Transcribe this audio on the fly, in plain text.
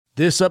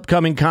This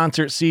upcoming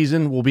concert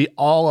season will be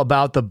all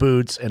about the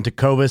boots, and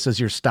Tecovas is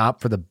your stop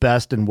for the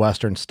best in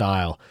Western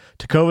style.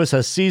 Tecovas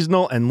has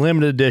seasonal and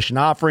limited edition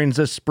offerings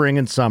this spring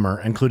and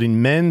summer,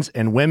 including men's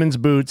and women's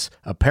boots,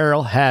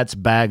 apparel, hats,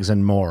 bags,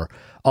 and more.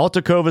 All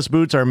Tecovas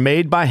boots are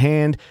made by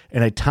hand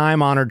in a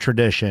time-honored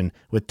tradition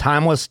with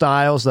timeless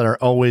styles that are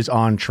always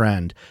on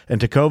trend. And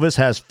Tecovas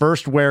has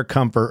first wear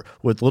comfort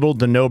with little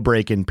to no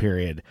break-in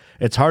period.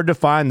 It's hard to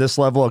find this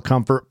level of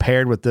comfort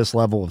paired with this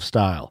level of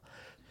style.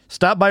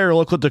 Stop by your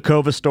local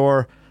Tecovas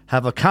store,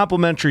 have a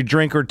complimentary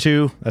drink or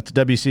two, that's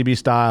WCB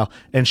style,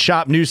 and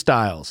shop new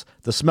styles.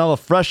 The smell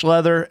of fresh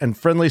leather and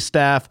friendly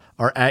staff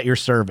are at your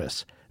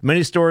service.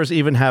 Many stores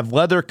even have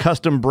leather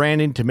custom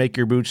branding to make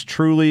your boots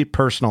truly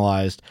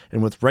personalized.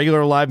 And with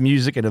regular live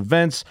music and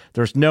events,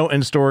 there's no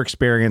in-store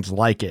experience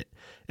like it.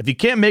 If you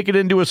can't make it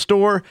into a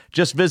store,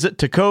 just visit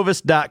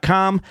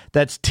tecovas.com.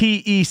 That's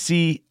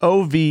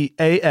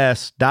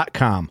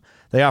TECOVAS.com.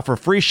 They offer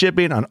free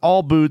shipping on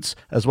all boots,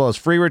 as well as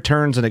free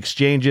returns and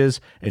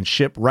exchanges, and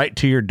ship right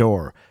to your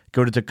door.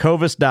 Go to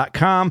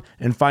tecovas.com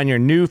and find your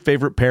new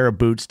favorite pair of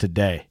boots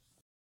today.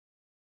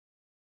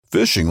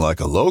 Fishing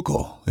like a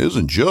local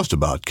isn't just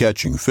about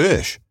catching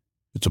fish.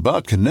 It's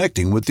about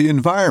connecting with the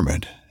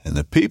environment and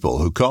the people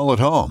who call it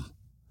home.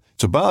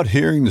 It's about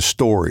hearing the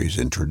stories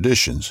and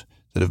traditions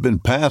that have been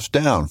passed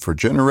down for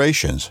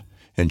generations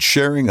and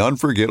sharing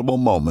unforgettable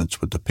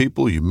moments with the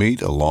people you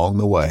meet along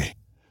the way.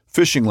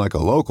 Fishing like a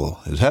local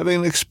is having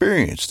an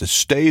experience that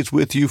stays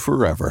with you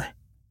forever.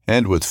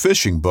 And with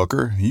Fishing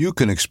Booker, you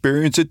can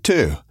experience it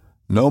too,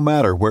 no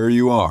matter where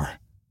you are.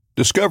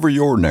 Discover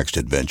your next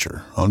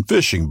adventure on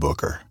Fishing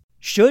Booker.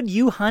 Should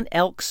you hunt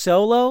elk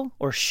solo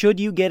or should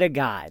you get a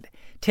guide?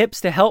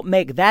 Tips to help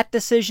make that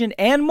decision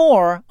and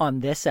more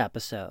on this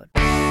episode.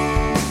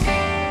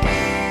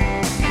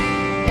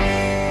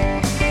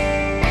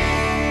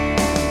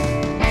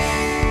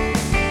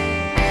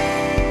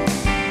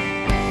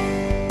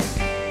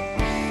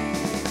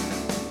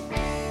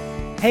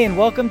 Hey, and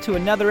welcome to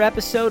another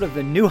episode of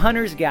the New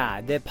Hunter's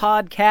Guide, the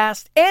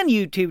podcast and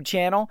YouTube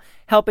channel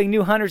helping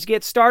new hunters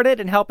get started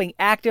and helping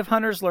active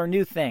hunters learn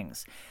new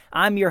things.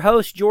 I'm your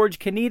host, George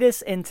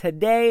Kanitas, and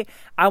today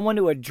I want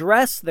to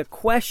address the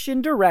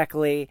question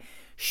directly: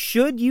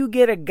 should you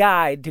get a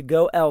guide to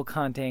go elk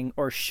hunting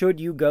or should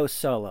you go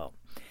solo?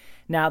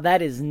 Now,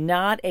 that is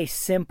not a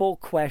simple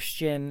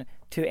question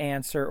to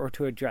answer or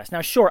to address.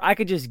 Now, sure, I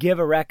could just give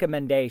a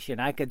recommendation.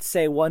 I could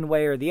say one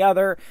way or the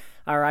other,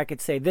 or I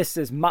could say this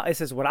is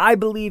what I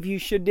believe you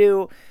should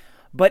do,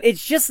 but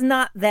it's just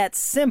not that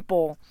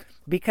simple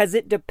because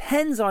it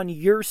depends on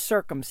your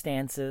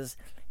circumstances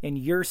and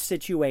your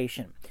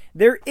situation.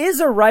 There is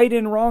a right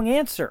and wrong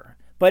answer,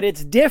 but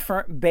it's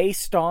different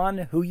based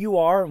on who you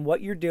are and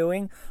what you're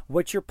doing,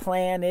 what your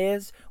plan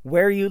is,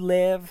 where you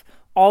live,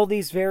 all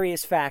these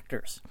various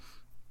factors.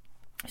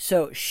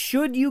 So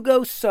should you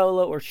go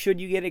solo or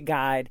should you get a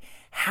guide?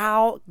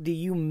 How do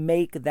you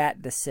make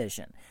that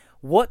decision?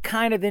 What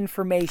kind of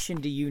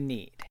information do you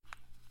need?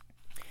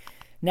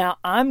 Now,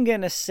 I'm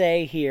going to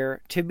say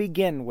here to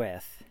begin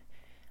with,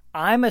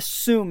 I'm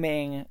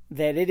assuming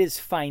that it is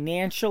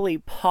financially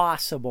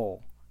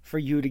possible for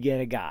you to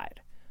get a guide.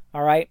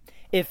 All right?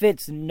 If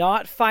it's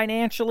not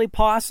financially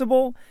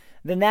possible,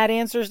 then that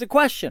answers the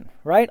question,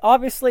 right?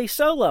 Obviously,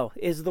 solo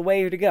is the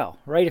way to go,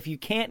 right? If you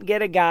can't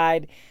get a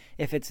guide,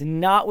 if it's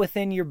not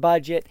within your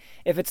budget,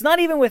 if it's not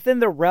even within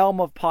the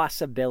realm of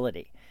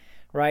possibility,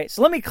 right?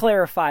 So let me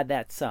clarify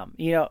that some.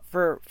 You know,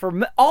 for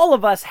all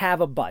of us have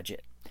a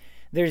budget.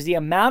 There's the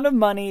amount of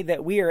money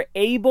that we are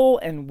able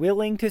and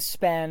willing to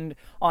spend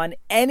on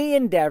any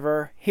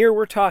endeavor. Here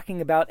we're talking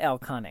about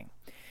elk hunting.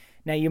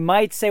 Now you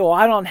might say, well,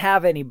 I don't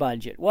have any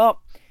budget. Well,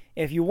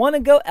 if you want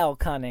to go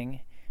elk hunting,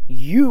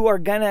 you're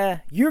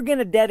gonna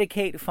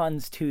dedicate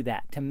funds to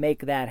that, to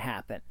make that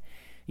happen.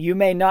 You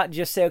may not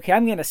just say, okay,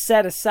 I'm going to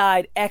set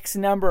aside X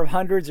number of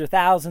hundreds or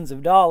thousands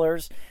of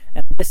dollars,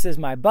 and this is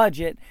my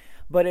budget,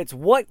 but it's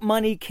what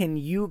money can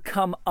you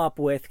come up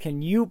with,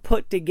 can you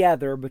put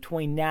together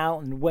between now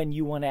and when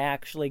you want to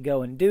actually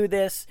go and do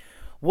this?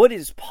 What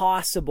is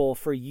possible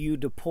for you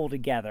to pull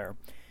together?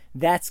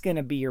 That's going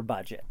to be your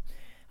budget.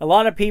 A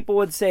lot of people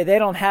would say they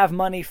don't have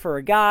money for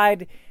a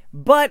guide,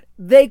 but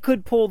they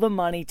could pull the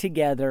money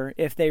together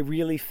if they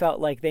really felt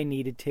like they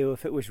needed to,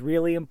 if it was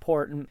really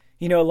important.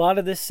 You know, a lot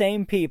of the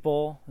same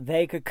people,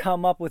 they could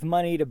come up with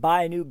money to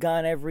buy a new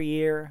gun every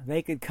year.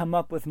 They could come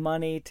up with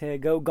money to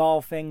go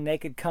golfing. They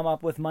could come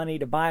up with money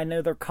to buy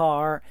another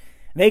car.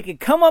 They could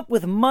come up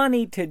with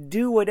money to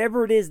do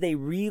whatever it is they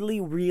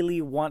really,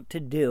 really want to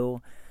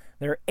do.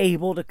 They're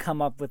able to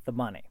come up with the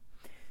money.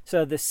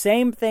 So the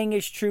same thing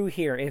is true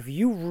here. If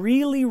you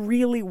really,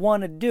 really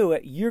want to do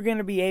it, you're going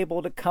to be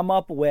able to come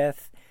up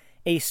with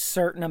a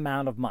certain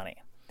amount of money.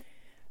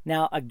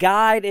 Now, a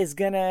guide is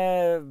going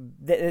to,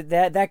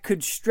 that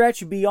could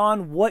stretch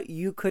beyond what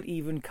you could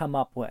even come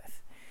up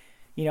with.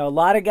 You know, a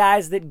lot of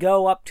guys that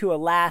go up to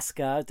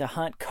Alaska to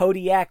hunt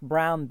Kodiak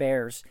brown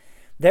bears,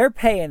 they're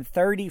paying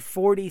 $30,000,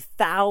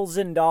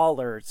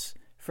 $40,000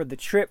 for the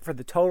trip, for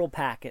the total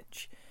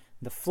package.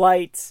 the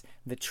flights,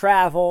 the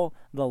travel,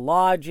 the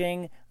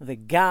lodging, the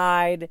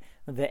guide,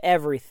 the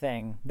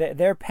everything.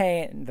 They're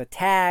paying the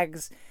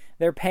tags.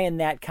 They're paying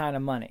that kind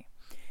of money.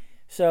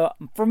 So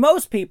for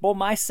most people,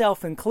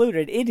 myself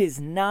included, it is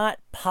not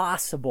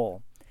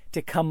possible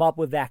to come up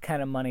with that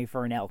kind of money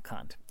for an elk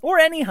hunt or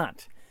any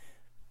hunt.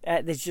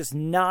 It's just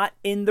not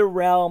in the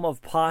realm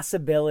of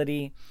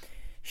possibility,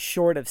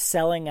 short of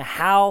selling a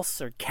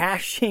house or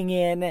cashing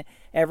in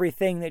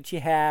everything that you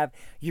have.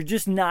 You're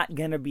just not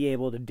going to be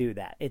able to do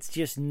that. It's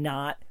just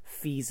not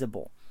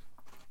feasible.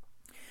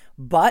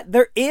 But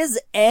there is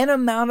an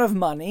amount of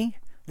money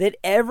that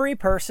every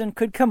person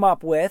could come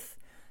up with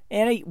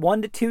in a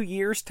 1 to 2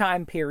 years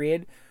time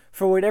period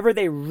for whatever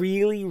they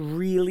really,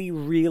 really,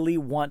 really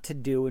want to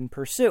do and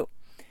pursue.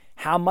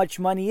 How much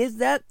money is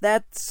that?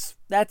 That's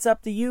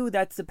up to you.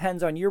 That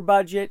depends on your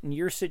budget and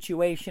your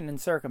situation and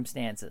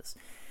circumstances.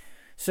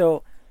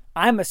 So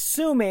I'm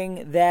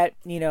assuming that,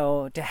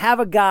 to have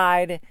a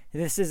guide,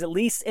 this is at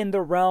least in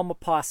the realm of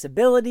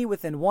possibility.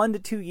 Within 1 to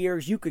 2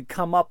 years, you could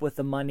come up with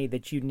the money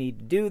that you need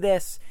to do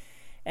this.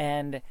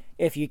 And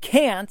if you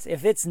can't,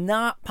 if it's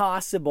not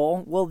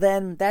possible, well,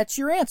 then that's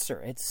your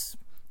answer.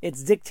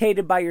 It's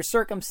dictated by your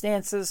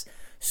circumstances.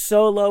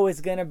 Solo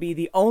is going to be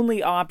the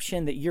only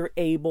option that you're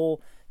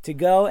able to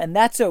go, and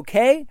that's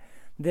okay.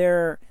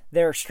 There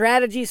are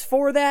strategies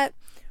for that,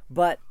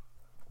 but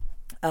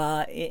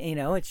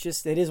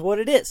it is what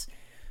it is.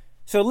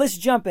 So let's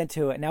jump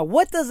into it. Now,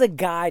 what does a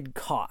guide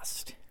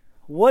cost?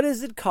 What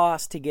does it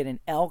cost to get an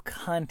elk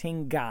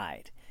hunting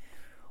guide?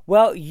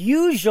 Well,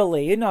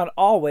 usually, not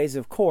always,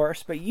 of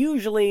course, but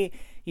usually,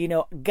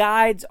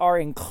 guides are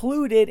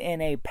included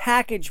in a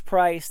package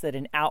price that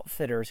an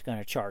outfitter is going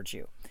to charge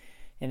you.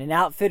 And an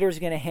outfitter is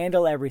going to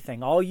handle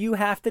everything. All you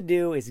have to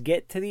do is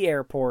get to the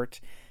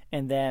airport,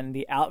 and then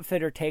the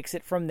outfitter takes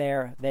it from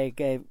there. They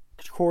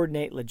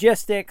coordinate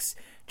logistics,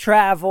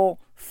 travel,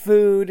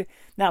 food.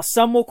 Now,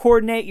 some will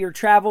coordinate your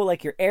travel,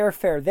 like your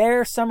airfare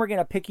there. Some are going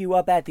to pick you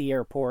up at the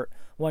airport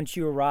once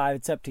you arrive.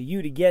 It's up to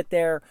you to get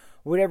there,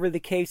 whatever the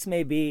case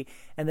may be.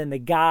 And then the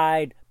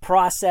guide,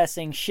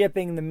 processing,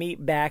 shipping the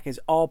meat back is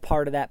all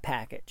part of that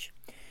package.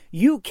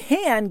 You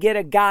can get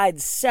a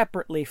guide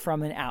separately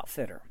from an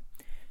outfitter.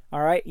 All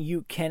right,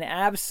 you can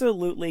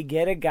absolutely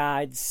get a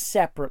guide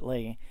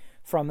separately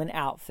from an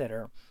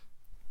outfitter.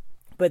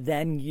 But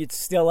then it's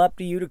still up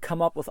to you to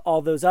come up with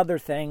all those other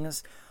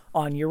things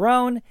on your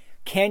own.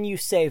 Can you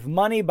save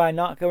money by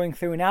not going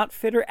through an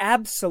outfitter?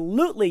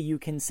 Absolutely, you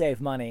can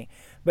save money,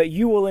 but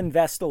you will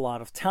invest a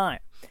lot of time.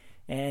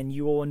 And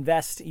you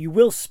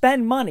will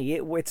spend money.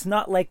 It's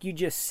not like you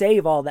just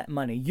save all that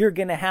money. You're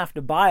going to have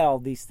to buy all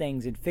these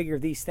things and figure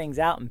these things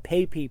out and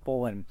pay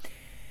people and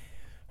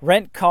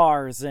rent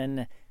cars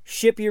and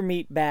ship your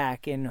meat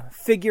back and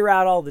figure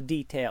out all the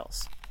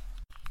details.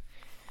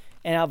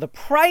 And now the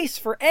price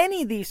for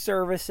any of these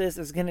services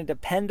is going to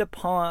depend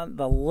upon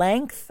the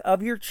length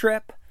of your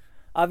trip,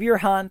 of your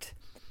hunt,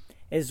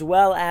 as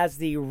well as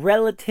the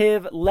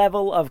relative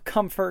level of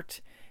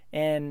comfort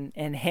and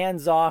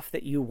hands-off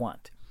that you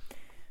want.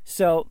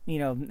 So,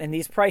 and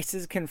these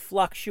prices can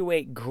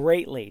fluctuate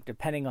greatly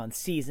depending on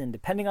season,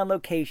 depending on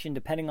location,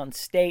 depending on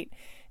state,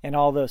 and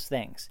all those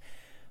things.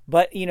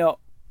 But,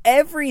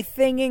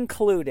 everything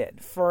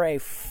included for a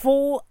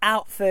full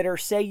outfitter,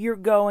 say you're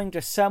going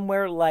to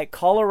somewhere like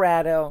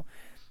Colorado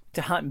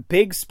to hunt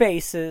big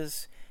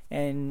spaces,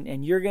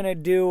 and you're going to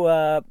do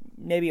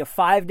maybe a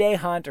 5-day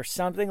hunt or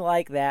something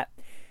like that,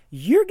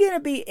 you're going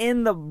to be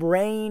in the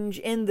range,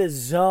 in the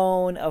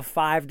zone of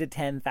 $5,000 to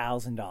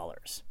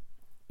 $10,000.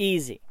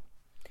 Easy.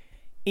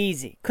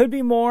 Could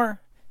be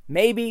more,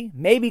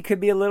 maybe could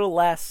be a little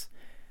less,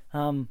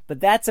 but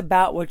that's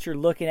about what you're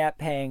looking at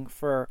paying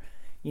for,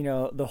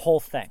 the whole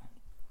thing,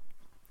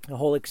 the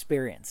whole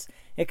experience.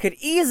 It could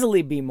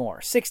easily be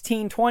more,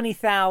 16,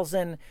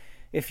 20,000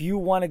 if you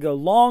want to go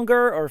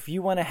longer, or if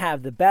you want to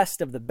have the best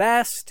of the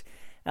best.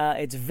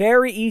 It's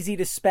very easy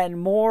to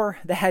spend more.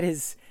 That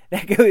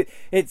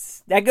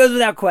goes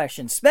without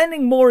question.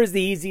 Spending more is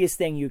the easiest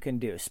thing you can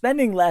do.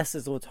 Spending less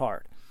is what's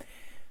hard.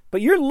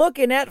 But you're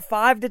looking at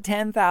 $5,000 to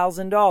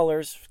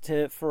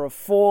 $10,000 for a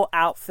full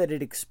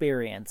outfitted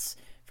experience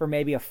for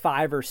maybe a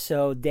 5 or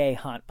so day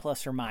hunt,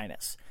 plus or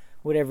minus,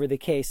 whatever the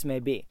case may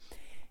be.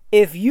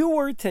 If you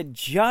were to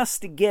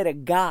just get a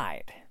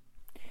guide,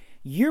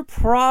 you're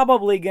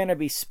probably going to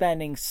be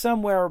spending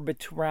somewhere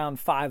around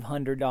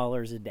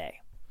 $500 a day.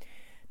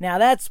 Now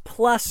that's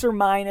plus or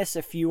minus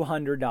a few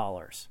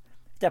 $100s.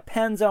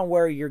 Depends on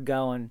where you're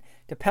going,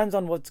 depends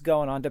on what's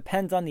going on,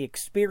 depends on the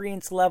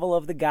experience level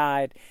of the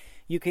guide.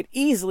 You could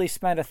easily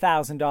spend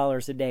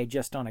 $1,000 a day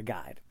just on a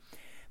guide.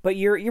 But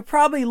you're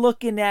probably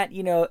looking at,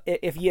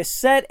 if you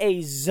set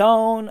a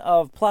zone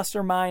of plus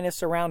or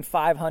minus around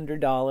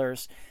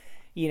 $500,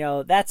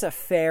 that's a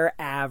fair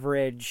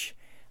average.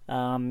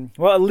 Well,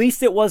 at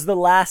least it was the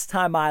last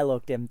time I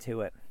looked into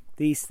it.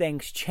 These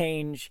things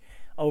change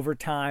over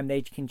time.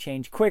 They can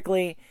change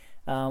quickly.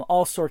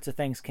 All sorts of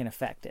things can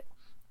affect it.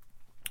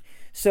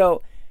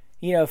 So,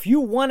 if you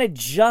want to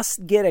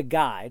just get a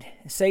guide,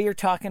 say you're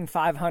talking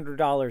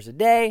 $500 a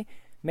day,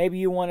 Maybe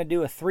you want to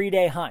do a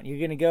 3-day hunt. You're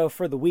going to go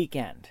for the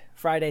weekend,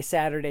 Friday,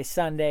 Saturday,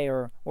 Sunday,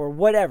 or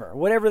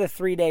whatever the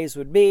 3 days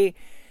would be.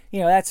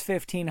 That's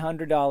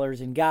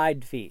 $1,500 in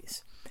guide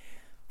fees.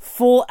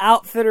 Full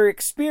outfitter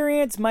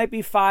experience might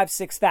be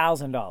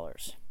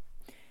 $5,000-$6,000.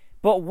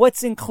 But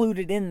what's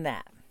included in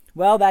that?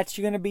 Well, that's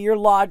going to be your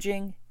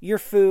lodging, your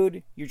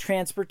food, your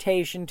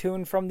transportation to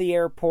and from the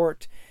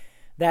airport.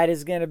 That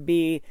is going to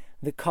be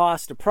the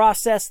cost to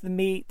process the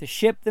meat, to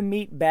ship the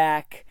meat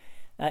back,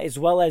 as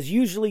well as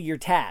usually your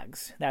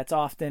tags. That's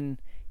often,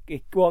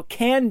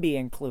 can be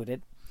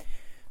included.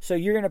 So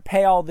you're going to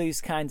pay all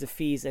these kinds of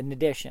fees in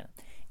addition.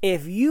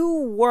 If you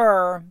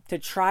were to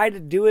try to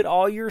do it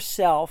all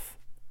yourself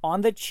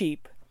on the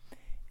cheap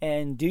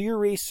and do your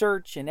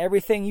research and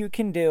everything you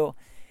can do,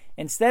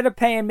 instead of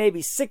paying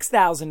maybe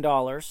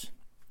 $6,000,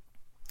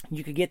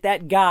 you could get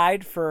that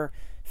guide for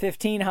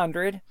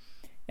 $1,500,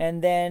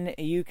 and then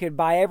you could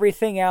buy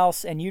everything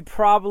else, and you'd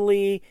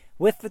probably,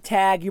 with the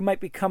tag, you might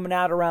be coming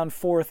out around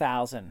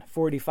 $4,000,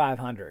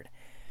 $4,500.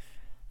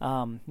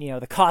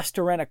 The cost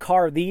to rent a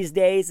car these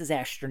days is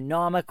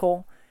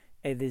astronomical.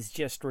 It is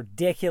just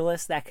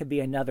ridiculous. That could be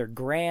another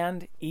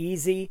 $1,000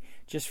 easy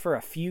just for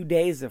a few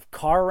days of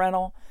car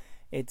rental.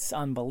 It's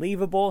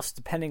unbelievable. It's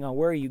depending on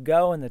where you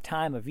go and the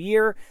time of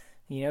year.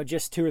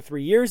 Just 2 or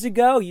 3 years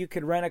ago, you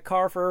could rent a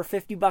car for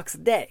 $50 a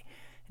day.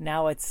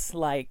 Now it's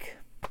like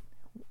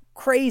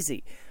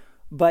crazy.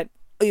 But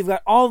you've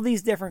got all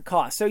these different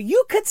costs. So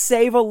you could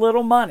save a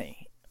little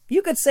money.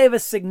 You could save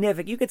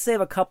you could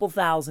save a couple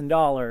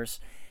 $1,000s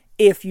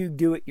if you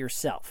do it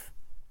yourself.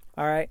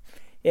 All right?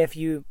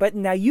 But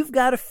now you've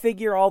got to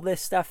figure all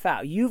this stuff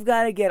out. You've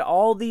got to get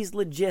all these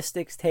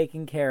logistics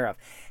taken care of.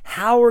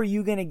 How are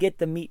you going to get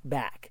the meat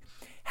back?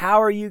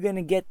 How are you going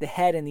to get the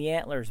head and the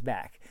antlers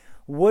back?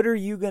 What are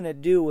you going to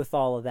do with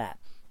all of that?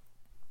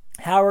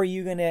 How are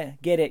you going to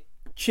get it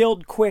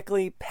chilled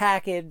quickly,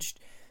 packaged,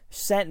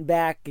 sent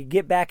back,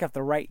 get back at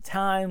the right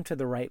time to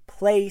the right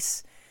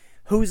place?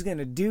 Who's going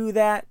to do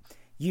that?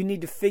 You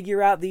need to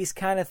figure out these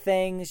kind of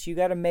things. You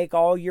got to make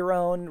all your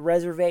own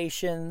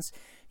reservations.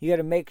 You got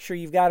to make sure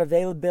you've got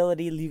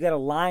availability. You got to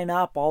line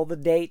up all the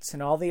dates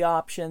and all the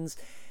options.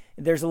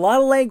 There's a lot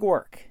of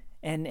legwork,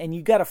 and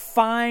you got to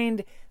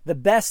find the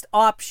best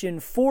option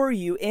for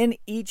you in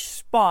each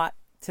spot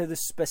to the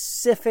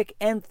specific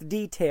nth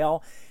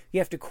detail.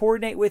 You have to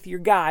coordinate with your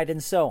guide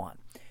and so on.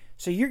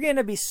 So you're going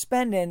to be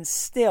spending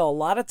still a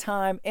lot of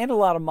time and a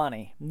lot of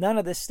money. None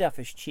of this stuff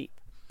is cheap.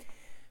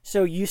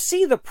 So you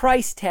see the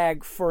price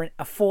tag for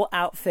a full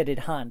outfitted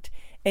hunt,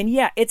 and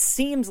yeah, it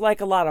seems like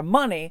a lot of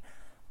money.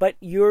 But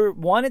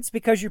it's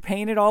because you're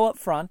paying it all up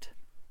front.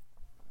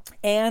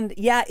 And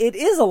yeah, it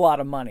is a lot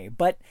of money.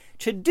 But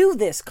to do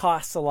this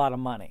costs a lot of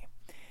money.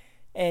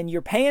 And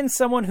you're paying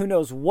someone who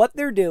knows what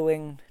they're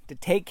doing to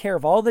take care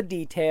of all the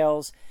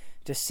details,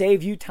 to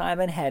save you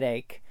time and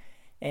headache.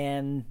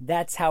 And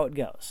that's how it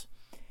goes.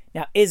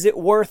 Now, is it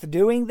worth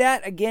doing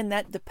that? Again,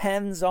 that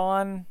depends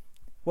on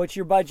what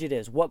your budget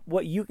is,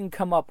 what you can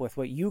come up with,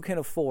 what you can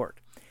afford.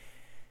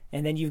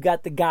 And then you've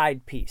got the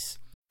guide piece.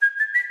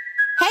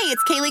 Hey,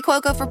 it's Kaylee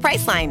Cuoco for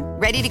Priceline.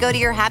 Ready to go to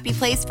your happy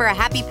place for a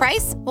happy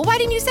price? Well, why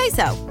didn't you say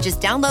so? Just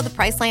download the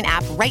Priceline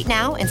app right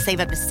now and save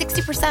up to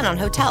 60% on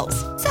hotels.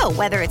 So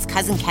whether it's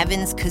Cousin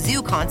Kevin's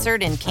Kazoo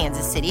Concert in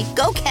Kansas City,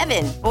 go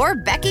Kevin, or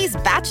Becky's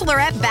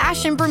Bachelorette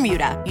Bash in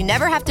Bermuda, you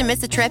never have to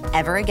miss a trip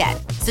ever again.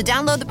 So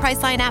download the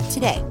Priceline app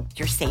today.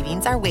 Your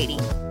savings are waiting.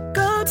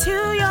 Go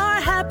to your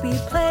happy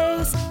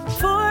place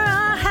for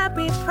a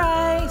happy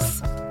price.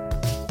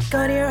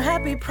 Go to your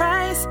happy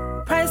price,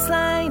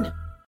 Priceline.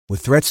 With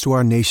threats to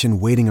our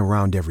nation waiting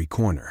around every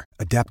corner,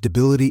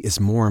 adaptability is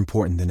more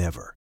important than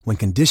ever. When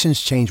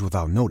conditions change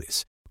without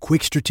notice,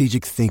 quick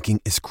strategic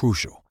thinking is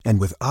crucial.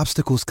 And with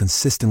obstacles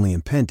consistently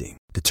impending,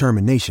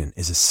 determination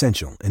is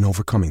essential in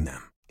overcoming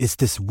them. It's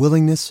this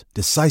willingness,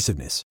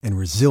 decisiveness, and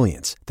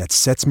resilience that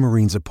sets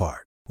Marines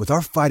apart. With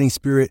our fighting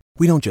spirit,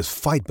 we don't just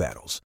fight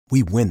battles,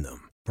 we win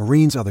them.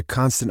 Marines are the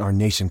constant our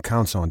nation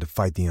counts on to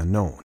fight the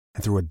unknown.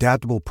 And through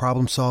adaptable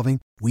problem solving,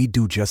 we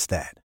do just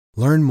that.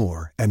 Learn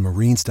more at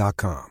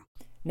marines.com.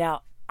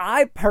 Now,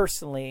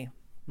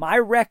 my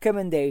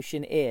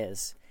recommendation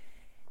is,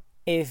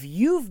 if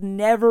you've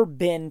never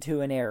been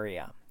to an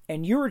area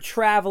and you're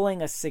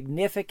traveling a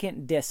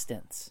significant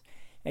distance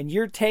and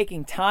you're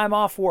taking time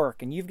off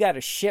work and you've got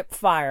to ship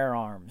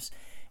firearms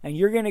and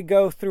you're going to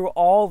go through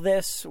all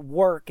this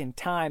work and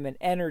time and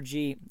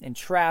energy and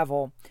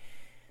travel,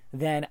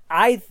 then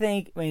I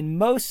think in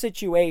most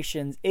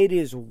situations it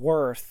is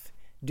worth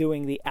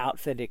doing the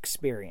outfit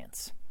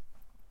experience.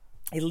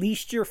 At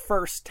least your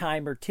first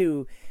time or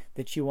two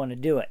that you want to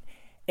do it.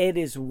 It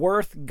is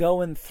worth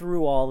going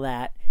through all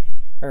that,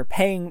 or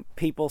paying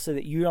people so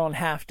that you don't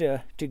have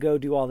to go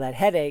do all that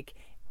headache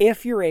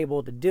if you're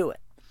able to do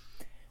it.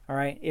 All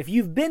right. If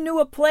you've been to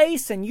a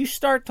place and you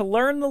start to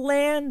learn the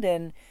land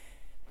and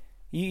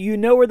you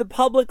know where the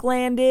public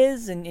land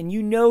is and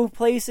you know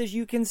places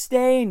you can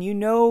stay and you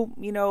know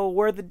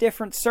where the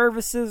different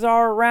services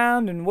are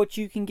around and what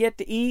you can get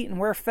to eat and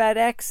where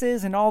FedEx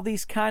is and all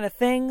these kind of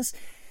things,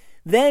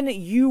 then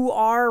you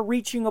are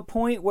reaching a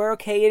point where,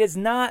 okay, it is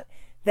not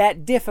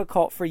that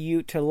difficult for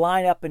you to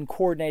line up and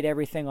coordinate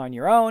everything on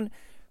your own.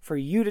 For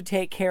you to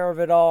take care of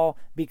it all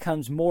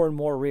becomes more and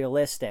more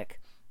realistic.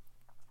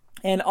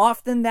 And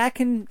often that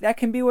can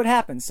be what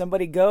happens.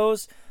 Somebody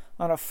goes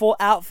on a full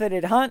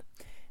outfitted hunt.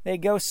 They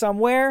go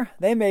somewhere.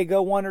 They may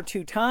go 1 or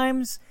 2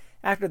 times.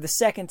 After the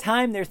second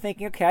time, they're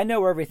thinking, okay, I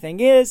know where everything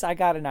is. I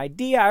got an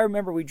idea. I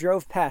remember we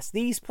drove past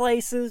these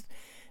places.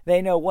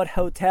 They know what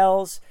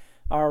hotels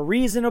are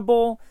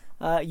reasonable.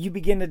 You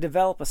begin to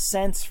develop a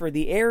sense for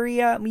the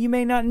area. You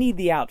may not need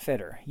the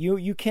outfitter.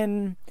 You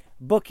can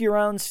book your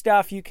own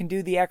stuff. You can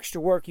do the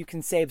extra work. You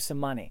can save some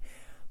money.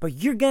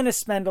 But you're going to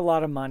spend a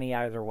lot of money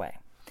either way.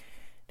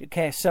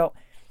 Okay, so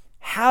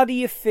how do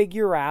you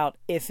figure out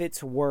if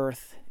it's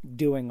worth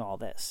doing all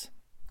this?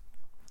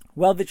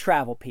 Well, the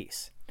travel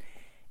piece.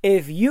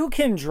 If you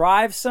can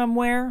drive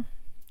somewhere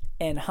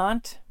and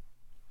hunt,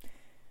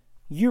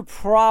 you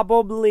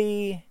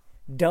probably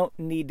don't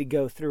need to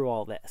go through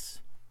all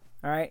this.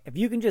 All right? If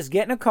you can just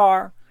get in a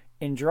car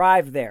and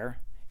drive there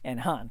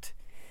and hunt,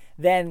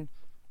 then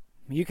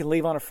you can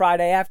leave on a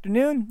Friday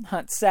afternoon,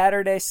 hunt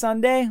Saturday,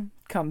 Sunday,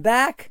 come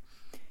back,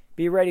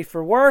 be ready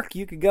for work.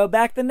 You could go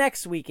back the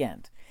next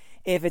weekend.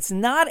 If it's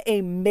not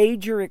a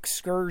major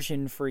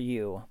excursion for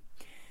you,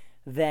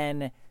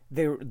 then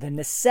the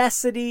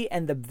necessity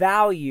and the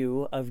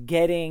value of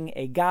getting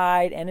a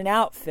guide and an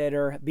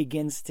outfitter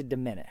begins to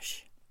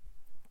diminish.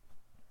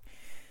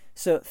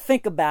 So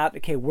think about,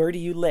 okay, where do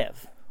you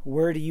live?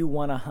 Where do you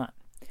want to hunt?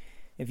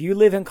 If you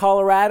live in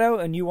Colorado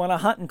and you want to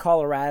hunt in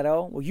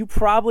Colorado, well, you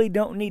probably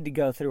don't need to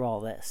go through all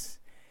this.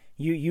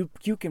 You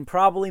can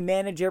probably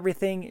manage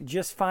everything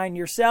just fine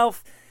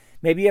yourself.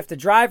 Maybe you have to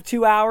drive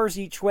 2 hours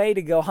each way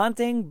to go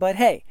hunting, but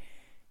hey,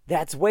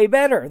 that's way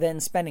better than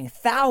spending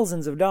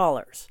thousands of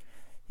dollars,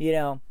 you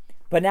know.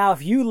 But now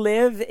if you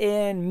live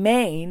in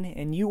Maine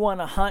and you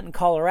want to hunt in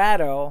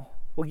Colorado,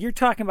 well, you're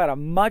talking about a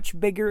much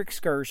bigger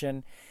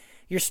excursion.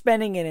 You're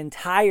spending an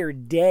entire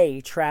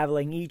day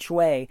traveling each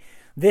way.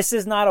 This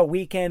is not a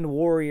weekend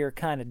warrior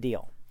kind of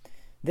deal.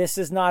 This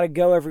is not a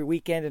go every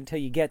weekend until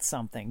you get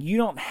something. You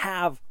don't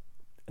have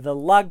the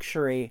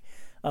luxury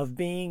of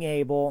being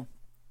able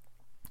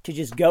to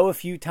just go a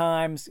few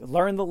times,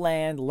 learn the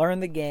land,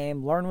 learn the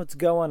game, learn what's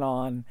going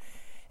on,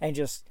 and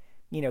just,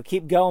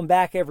 keep going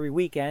back every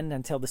weekend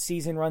until the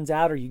season runs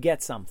out or you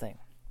get something.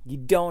 You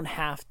don't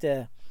have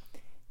to,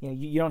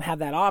 you don't have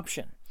that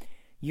option.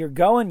 You're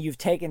going, you've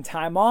taken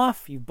time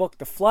off, you've booked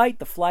the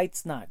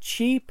flight's not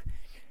cheap,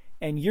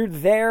 and you're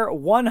there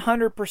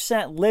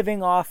 100%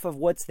 living off of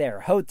what's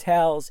there.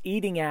 Hotels,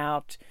 eating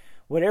out,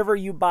 whatever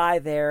you buy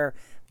there.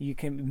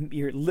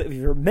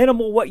 You're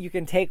minimal what you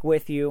can take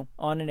with you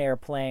on an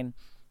airplane,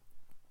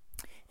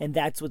 and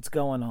that's what's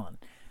going on.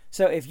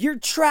 So if you're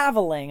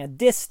traveling a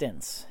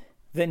distance,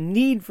 the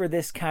need for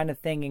this kind of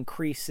thing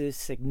increases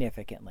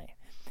significantly.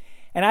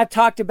 And I've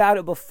talked about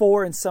it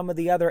before in some of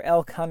the other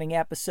elk hunting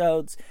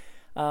episodes,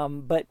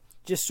 but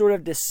just sort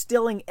of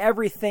distilling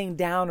everything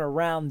down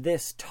around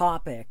this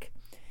topic,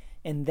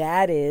 and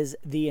that is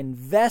the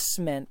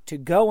investment to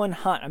go and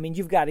hunt. I mean,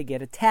 you've got to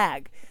get a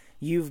tag.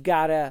 You've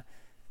got to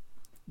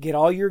get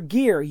all your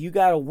gear. You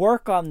got to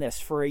work on this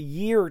for a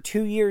year or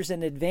 2 years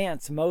in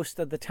advance most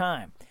of the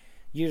time.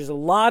 There's a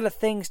lot of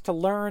things to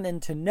learn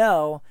and to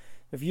know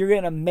if you're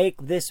going to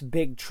make this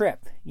big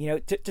trip.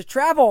 To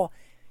travel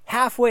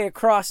halfway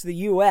across the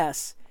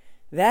U.S.,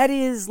 that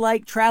is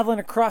like traveling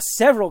across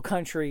several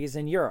countries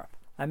in Europe.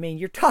 I mean,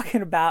 you're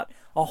talking about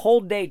a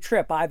whole day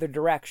trip either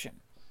direction.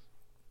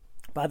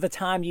 By the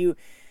time you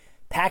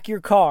pack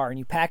your car and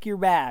you pack your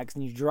bags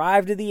and you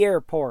drive to the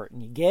airport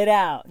and you get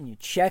out and you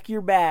check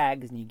your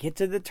bags and you get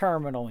to the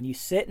terminal and you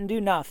sit and do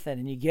nothing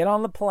and you get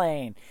on the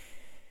plane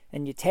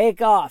and you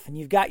take off and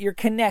you've got your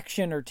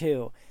connection or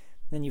two.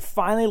 Then you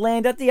finally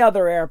land at the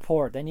other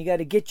airport. Then you got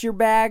to get your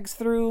bags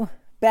through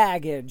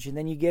baggage, and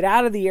then you get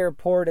out of the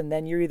airport, and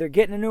then you're either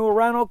getting into a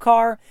rental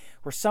car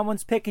or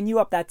someone's picking you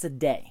up. That's a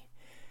day.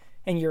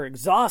 And you're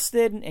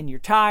exhausted and you're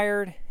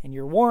tired and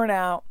you're worn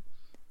out,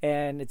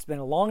 and it's been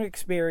a long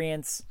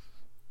experience,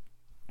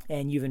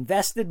 and you've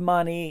invested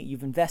money,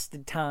 you've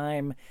invested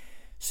time,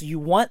 so you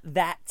want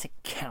that to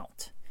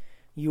count.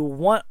 You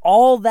want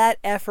all that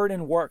effort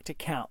and work to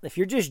count. If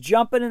you're just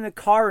jumping in the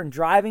car and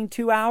driving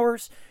 2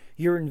 hours,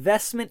 your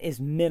investment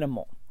is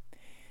minimal.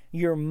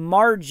 Your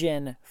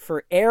margin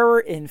for error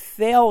and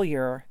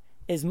failure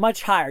is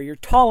much higher. Your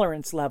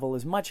tolerance level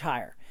is much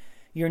higher.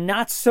 You're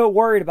not so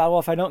worried about, well,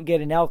 if I don't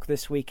get an elk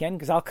this weekend,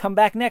 because I'll come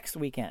back next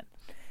weekend.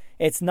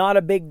 It's not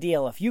a big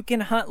deal. If you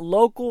can hunt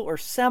local or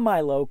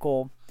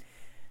semi-local,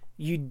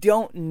 you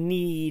don't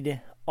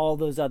need all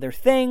those other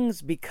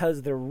things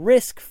because the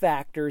risk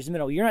factor is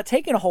minimal. You're not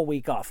taking a whole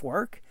week off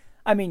work.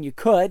 I mean, you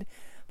could,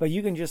 but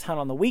you can just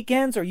hunt on the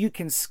weekends, or you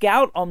can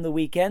scout on the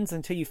weekends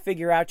until you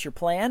figure out your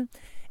plan.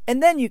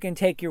 And then you can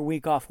take your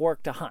week off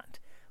work to hunt,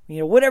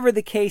 whatever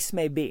the case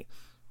may be.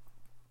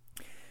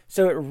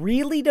 So it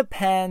really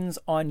depends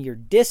on your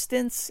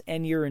distance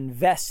and your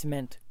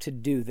investment to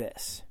do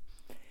this.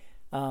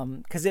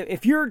 Because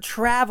if you're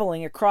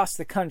traveling across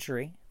the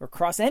country or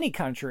across any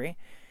country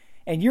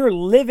and you're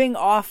living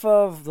off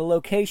of the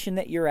location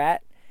that you're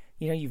at,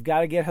 you've got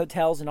to get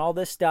hotels and all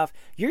this stuff,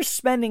 you're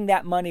spending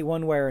that money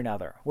one way or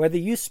another. Whether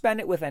you spend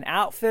it with an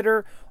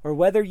outfitter or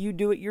whether you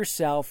do it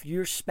yourself,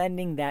 you're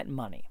spending that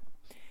money.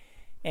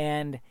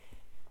 And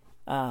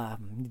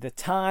the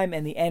time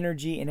and the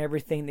energy and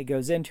everything that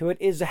goes into it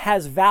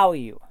has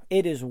value.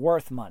 It is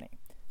worth money.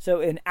 So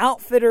an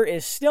outfitter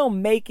is still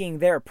making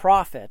their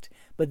profit,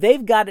 but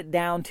they've got it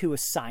down to a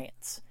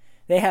science.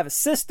 They have a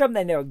system.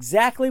 They know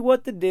exactly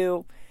what to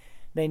do.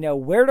 They know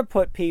where to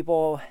put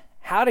people,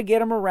 how to get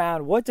them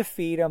around, what to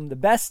feed them, the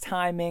best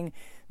timing.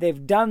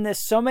 They've done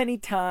this so many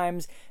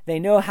times. They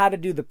know how to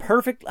do the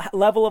perfect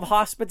level of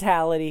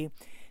hospitality.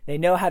 They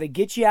know how to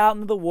get you out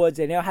into the woods.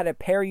 They know how to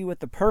pair you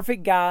with the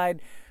perfect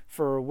guide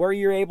for where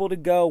you're able to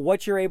go,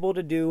 what you're able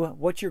to do,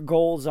 what your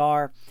goals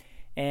are,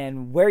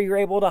 and where you're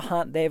able to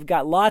hunt. They've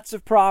got lots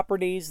of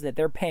properties that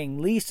they're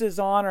paying leases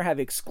on or have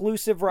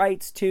exclusive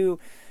rights to,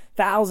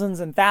 thousands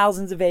and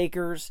thousands of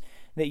acres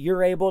that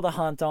you're able to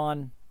hunt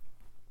on.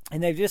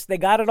 And they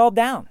got it all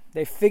down.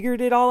 They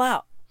figured it all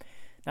out.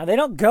 Now, they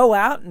don't go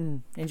out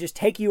and just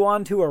take you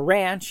onto a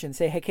ranch and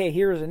say, hey,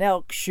 here's an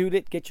elk, shoot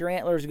it, get your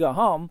antlers, go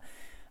home.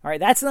 All right,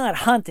 that's not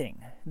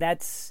hunting. That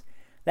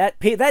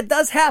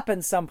does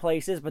happen some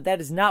places, but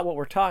that is not what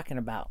we're talking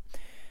about.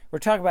 We're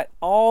talking about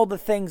all the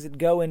things that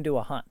go into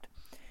a hunt.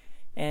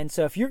 And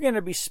so if you're going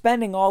to be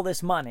spending all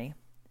this money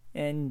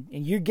and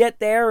you get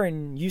there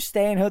and you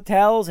stay in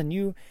hotels and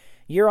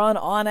you're on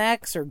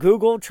Onyx or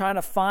Google trying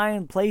to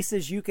find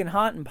places you can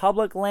hunt in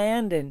public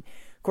land, and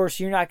of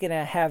course you're not going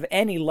to have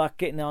any luck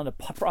getting on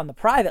the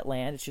private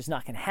land, it's just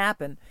not going to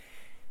happen,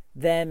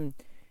 then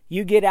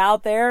you get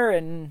out there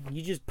and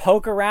you just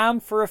poke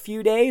around for a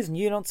few days and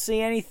you don't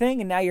see anything,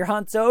 and now your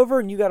hunt's over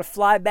and you got to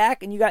fly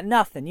back and you got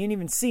nothing. You didn't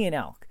even see an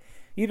elk.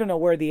 You don't know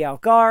where the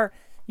elk are.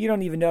 You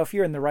don't even know if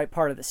you're in the right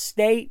part of the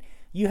state.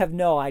 You have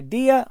no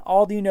idea.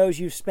 All you know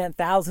is you've spent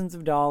thousands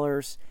of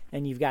dollars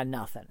and you've got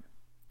nothing.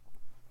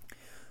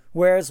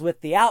 Whereas with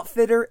the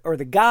outfitter or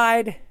the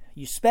guide,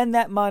 you spend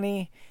that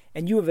money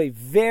and you have a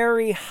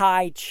very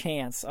high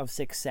chance of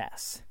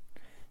success.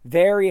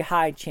 Very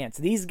high chance.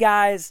 These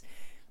guys,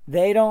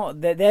 they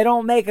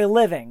don't make a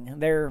living.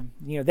 They're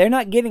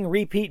not getting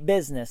repeat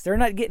business. They're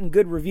not getting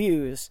good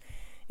reviews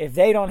if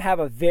they don't have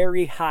a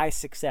very high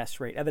success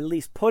rate of at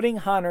least putting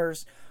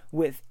hunters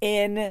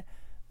within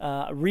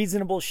a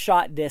reasonable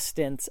shot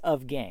distance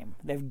of game.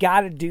 They've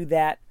got to do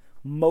that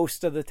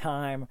most of the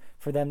time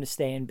for them to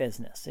stay in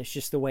business. It's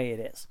just the way it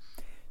is.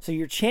 So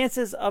your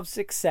chances of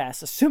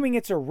success, assuming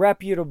it's a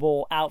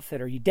reputable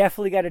outfitter, you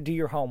definitely got to do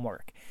your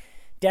homework.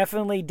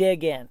 Definitely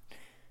dig in.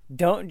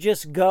 Don't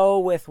just go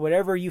with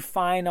whatever you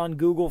find on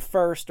Google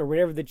first or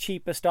whatever the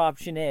cheapest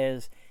option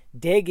is.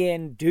 Dig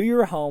in, do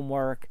your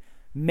homework,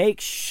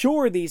 make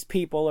sure these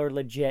people are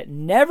legit.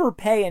 Never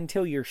pay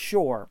until you're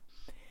sure.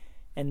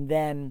 And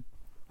then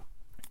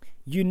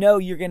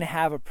you're going to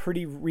have a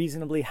pretty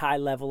reasonably high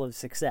level of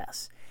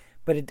success.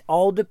 But it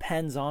all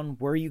depends on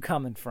where you're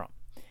coming from.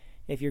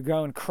 If you're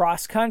going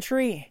cross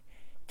country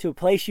to a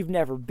place you've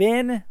never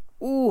been,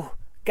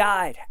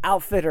 guide,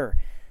 outfitter,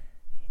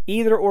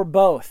 either or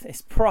both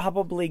is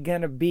probably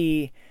going to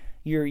be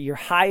your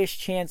highest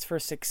chance for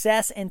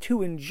success and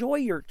to enjoy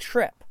your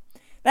trip.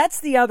 That's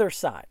the other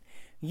side.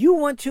 You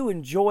want to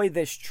enjoy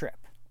this trip.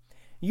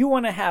 You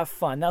want to have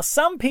fun. Now,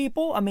 some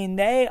people,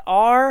 they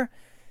are,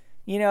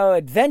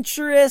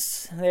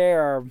 adventurous. They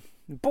are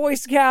Boy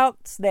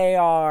Scouts. They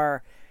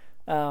are,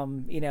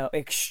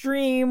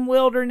 extreme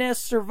wilderness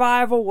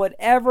survival,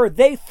 whatever.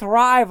 They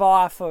thrive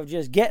off of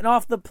just getting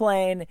off the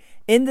plane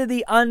into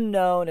the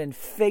unknown and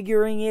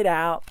figuring it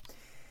out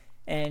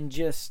and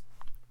just,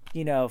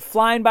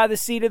 flying by the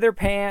seat of their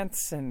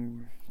pants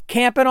and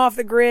camping off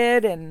the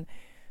grid and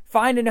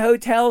finding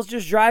hotels,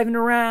 just driving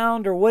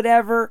around or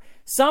whatever.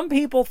 Some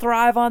people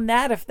thrive on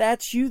that. If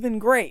that's you, then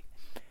great.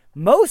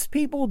 Most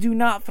people do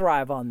not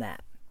thrive on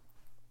that.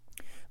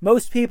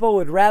 Most people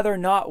would rather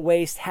not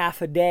waste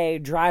half a day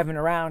driving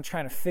around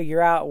trying to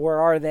figure out where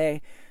are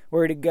they,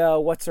 where to go,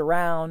 what's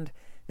around.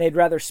 They'd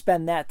rather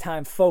spend that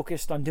time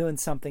focused on doing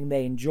something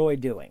they enjoy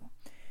doing.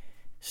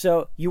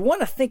 So you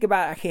want to think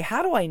about, okay,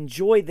 how do I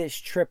enjoy this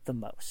trip the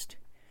most?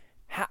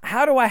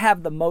 How do I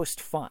have the most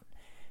fun?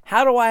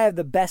 How do I have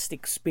the best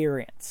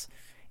experience?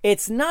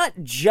 It's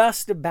not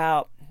just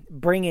about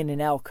bringing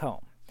an elk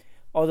home,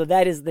 although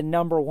that is the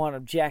number one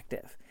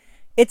objective.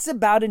 It's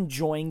about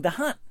enjoying the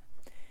hunt.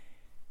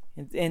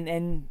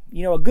 And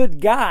a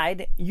good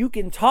guide, you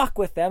can talk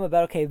with them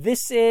about, okay,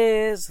 this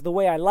is the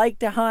way I like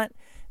to hunt.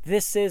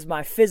 This is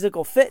my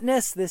physical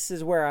fitness. This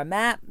is where I'm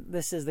at.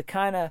 This is the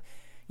kind of,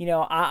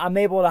 I'm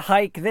able to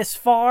hike this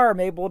far.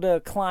 I'm able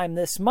to climb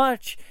this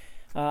much.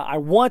 I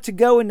want to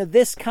go into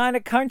this kind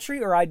of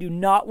country, or I do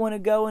not want to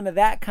go into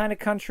that kind of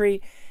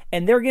country.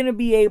 And they're going to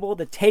be able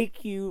to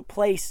take you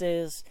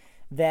places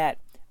that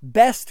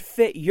best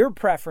fit your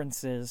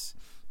preferences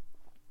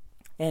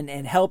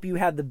and help you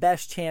have the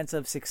best chance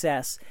of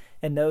success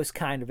in those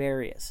kind of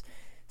areas.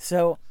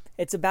 So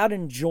It's about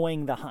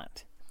enjoying the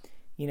hunt.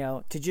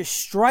 To just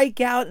strike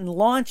out and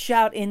launch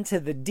out into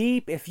the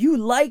deep. If you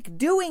like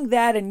doing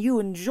that and you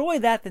enjoy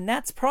that, then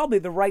that's probably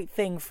the right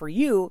thing for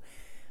you.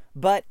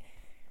 But,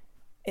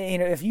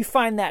 if you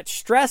find that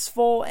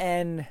stressful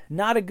and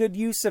not a good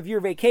use of your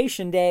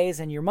vacation days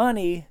and your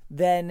money,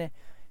 then,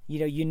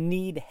 you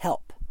need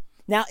help.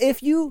 Now,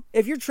 if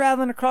you're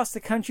traveling across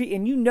the country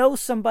and you know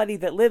somebody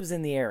that lives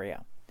in the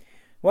area,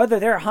 whether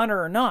they're a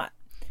hunter or not,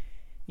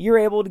 you're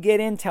able to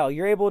get intel,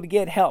 you're able to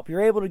get help,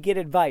 you're able to get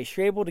advice,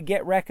 you're able to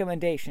get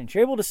recommendations,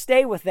 you're able to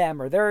stay with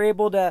them, or they're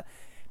able to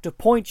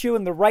point you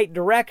in the right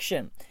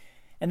direction.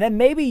 And then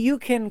maybe you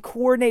can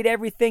coordinate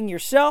everything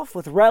yourself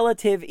with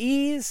relative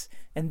ease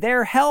and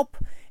their help,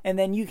 and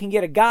then you can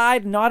get a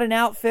guide, not an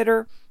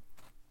outfitter,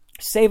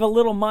 save a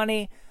little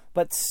money,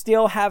 but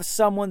still have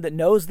someone that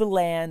knows the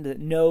land, that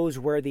knows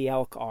where the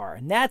elk are.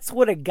 And that's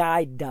what a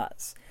guide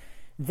does.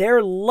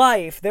 Their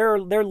life, their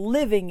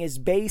living is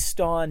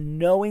based on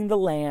knowing the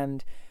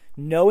land,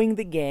 knowing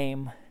the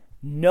game,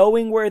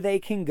 knowing where they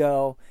can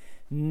go,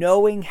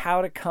 knowing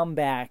how to come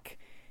back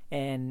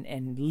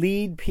and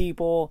lead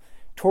people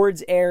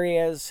towards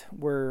areas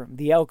where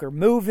the elk are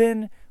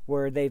moving,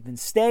 where they've been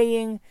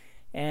staying,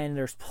 and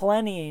there's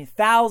plenty,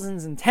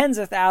 thousands and tens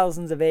of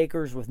thousands of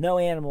acres with no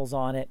animals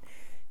on it,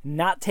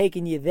 not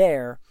taking you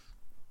there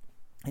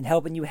and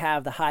helping you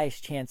have the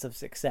highest chance of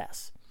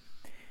success.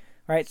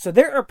 All right, so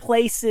there are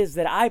places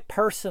that I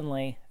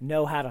personally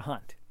know how to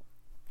hunt.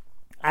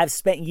 I've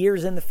spent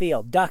years in the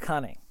field, duck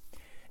hunting,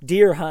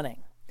 deer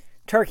hunting,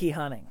 turkey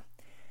hunting.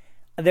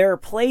 There are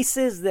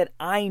places that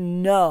I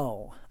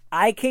know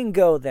I can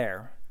go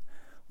there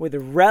with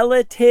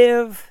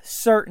relative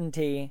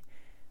certainty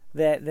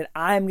that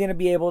I'm going to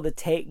be able to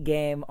take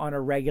game on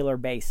a regular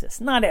basis.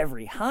 Not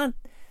every hunt,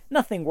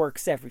 nothing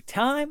works every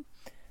time,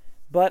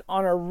 but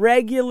on a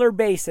regular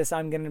basis,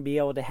 I'm going to be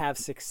able to have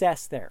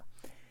success there.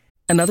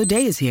 Another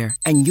day is here,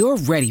 and you're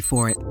ready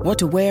for it. What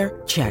to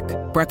wear? Check.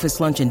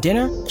 Breakfast, lunch, and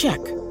dinner? Check.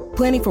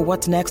 Planning for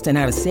what's next and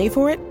how to save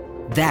for it?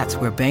 That's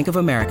where Bank of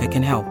America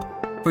can help.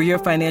 For your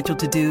financial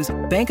to-dos,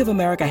 Bank of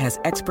America has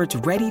experts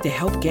ready to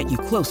help get you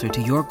closer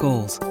to your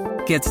goals.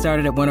 Get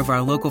started at one of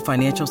our local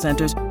financial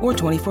centers or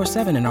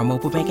 24/7 in our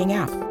mobile banking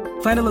app.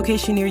 Find a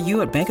location near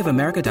you at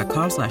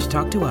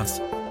bankofamerica.com/talktous.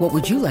 What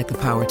would you like the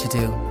power to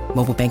do?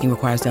 Mobile banking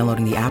requires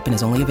downloading the app and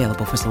is only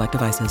available for select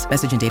devices.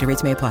 Message and data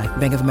rates may apply.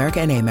 Bank of America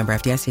N.A., member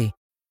FDIC.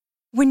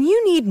 When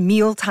you need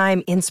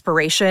mealtime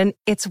inspiration,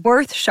 it's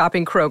worth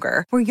shopping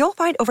Kroger, where you'll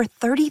find over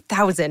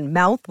 30,000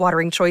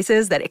 mouth-watering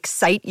choices that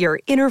excite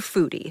your inner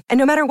foodie. And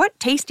no matter what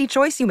tasty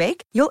choice you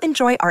make, you'll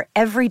enjoy our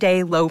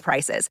everyday low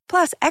prices,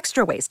 plus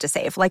extra ways to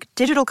save, like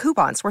digital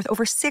coupons worth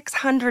over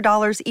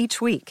 $600 each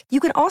week. You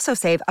can also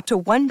save up to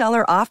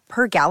 $1 off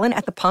per gallon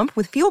at the pump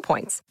with fuel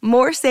points.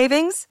 More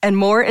savings and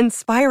more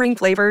inspiring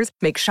flavors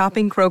make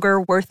shopping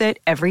Kroger worth it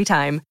every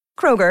time.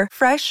 Kroger,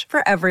 fresh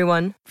for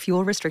everyone.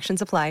 Fuel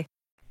restrictions apply.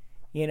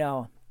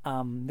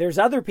 There's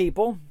other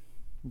people.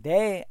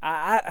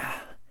 I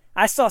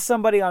saw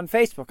somebody on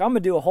Facebook. I'm going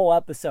to do a whole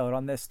episode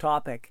on this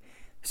topic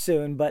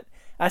soon, but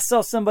I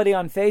saw somebody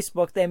on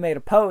Facebook. They made a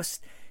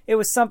post. It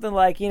was something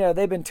like,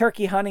 they've been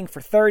turkey hunting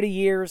for 30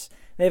 years.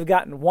 They've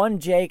gotten one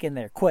Jake and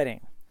they're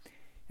quitting.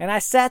 And I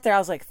sat there. I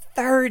was like,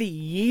 30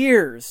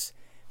 years.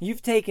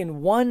 You've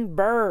taken one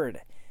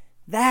bird.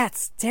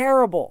 That's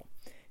terrible.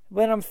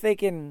 But I'm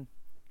thinking,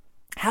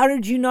 how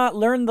did you not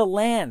learn the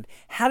land?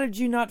 How did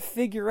you not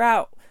figure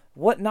out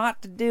what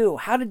not to do?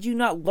 How did you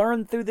not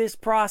learn through this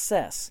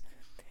process?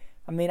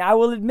 I mean, I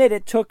will admit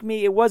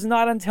it was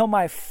not until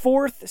my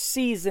 4th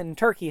season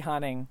turkey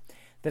hunting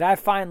that I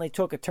finally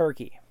took a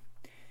turkey.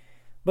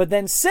 But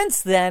then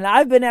since then,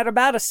 I've been at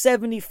about a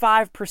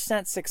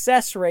 75%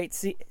 success rate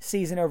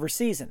season over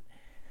season.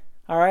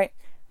 All right?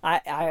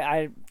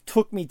 I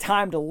took me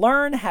time to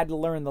learn, had to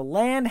learn the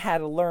land, had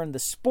to learn the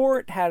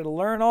sport, had to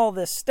learn all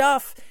this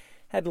stuff.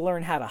 Had to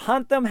learn how to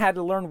hunt them, had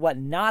to learn what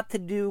not to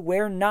do,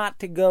 where not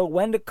to go,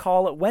 when to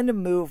call it, when to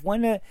move,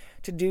 when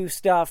to do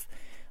stuff,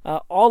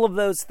 all of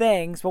those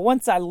things. But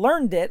once I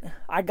learned it,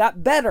 I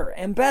got better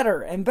and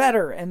better and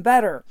better and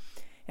better.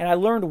 And I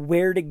learned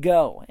where to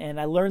go, and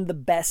I learned the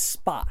best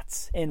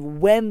spots and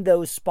when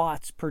those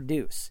spots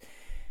produce.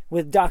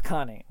 With duck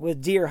hunting,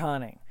 with deer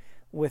hunting,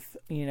 with,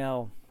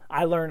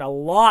 I learned a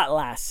lot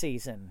last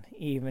season,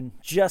 even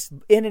just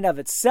in and of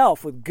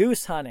itself with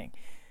goose hunting.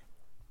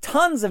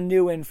 Tons of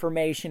new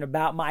information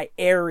about my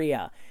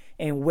area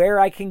and where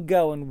I can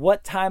go and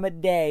what time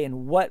of day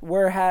and where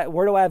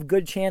do I have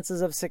good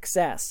chances of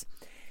success.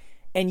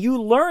 And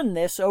you learn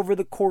this over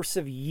the course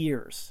of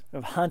years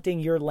of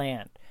hunting your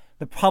land,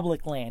 the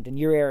public land in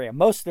your area.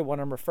 Most of what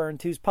I'm referring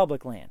to is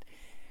public land.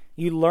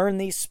 You learn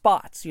these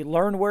spots. You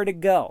learn where to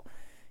go.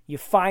 You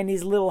find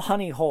these little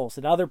honey holes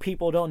that other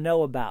people don't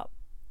know about.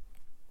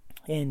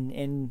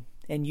 And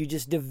you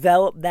just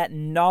develop that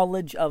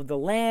knowledge of the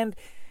land.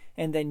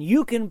 And then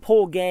you can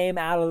pull game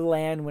out of the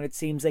land when it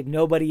seems like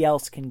nobody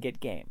else can get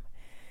game.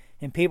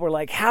 And people are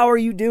like, how are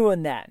you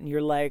doing that? And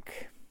you're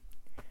like,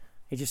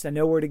 I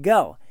know where to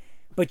go.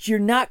 But you're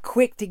not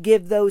quick to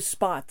give those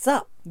spots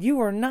up. You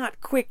are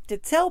not quick to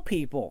tell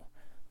people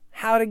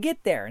how to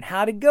get there and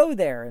how to go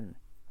there. And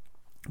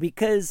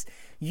because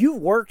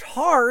you've worked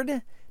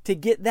hard to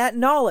get that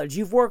knowledge.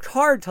 You've worked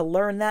hard to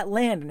learn that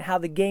land and how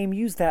the game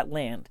used that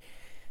land.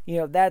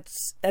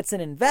 That's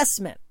an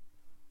investment.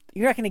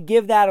 You're not going to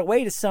give that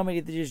away to somebody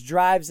that just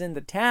drives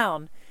into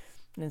town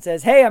and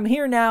says, hey, I'm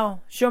here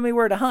now. Show me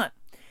where to hunt.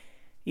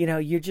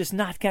 You're just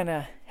not going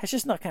to, that's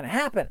just not going to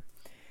happen.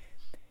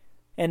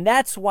 And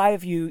that's why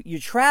if you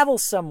travel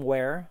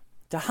somewhere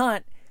to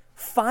hunt,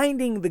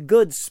 finding the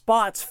good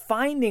spots,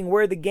 finding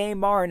where the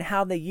game are and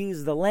how they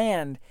use the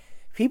land,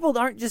 people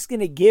aren't just going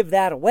to give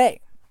that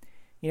away.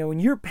 When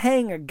you're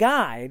paying a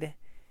guide,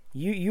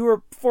 you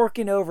are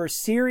forking over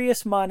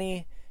serious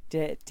money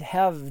to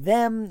have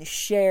them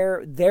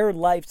share their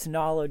life's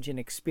knowledge and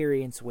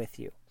experience with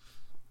you.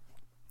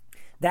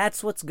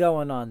 That's what's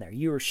going on there.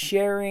 You are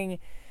sharing,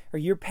 or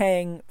you're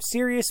paying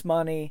serious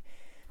money.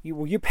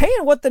 You're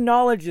paying what the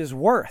knowledge is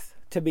worth,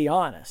 to be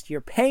honest.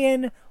 You're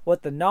paying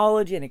what the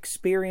knowledge and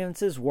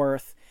experience is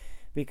worth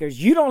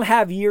because you don't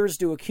have years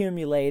to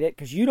accumulate it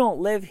because you don't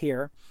live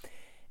here.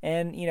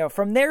 And,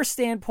 from their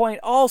standpoint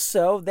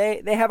also,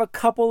 they have a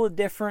couple of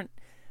different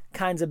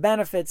kinds of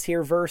benefits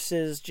here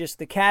versus just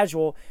the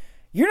casual.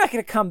 You're not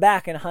going to come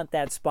back and hunt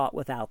that spot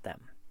without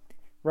them,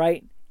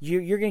 right?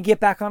 You're going to get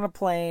back on a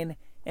plane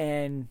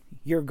and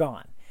you're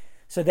gone.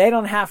 So they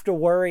don't have to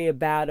worry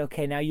about,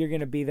 okay, now you're going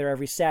to be there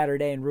every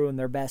Saturday and ruin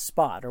their best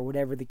spot or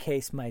whatever the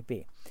case might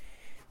be.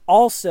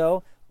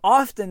 Also,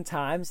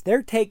 oftentimes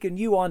they're taking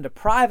you onto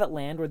private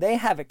land where they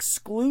have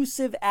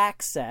exclusive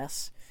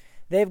access.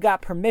 They've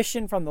got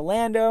permission from the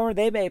landowner.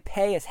 They may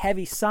pay a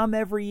heavy sum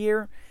every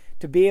year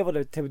to be able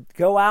to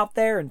go out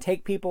there and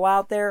take people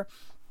out there.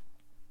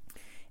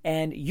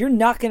 And you're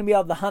not going to be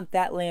able to hunt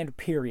that land,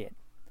 period.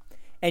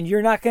 And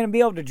you're not going to be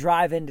able to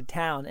drive into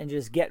town and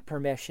just get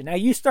permission. Now,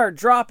 you start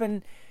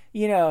dropping,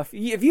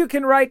 if you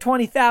can write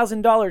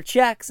 $20,000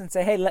 checks and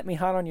say, hey, let me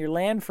hunt on your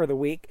land for the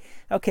week.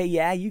 Okay,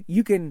 yeah,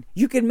 you can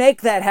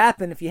make that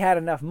happen if you had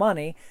enough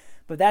money.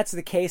 But that's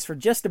the case for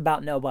just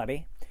about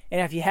nobody.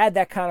 And if you had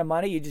that kind of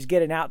money, you just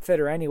get an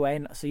outfitter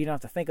anyway, so you don't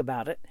have to think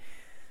about it.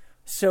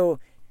 So,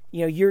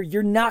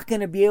 you're not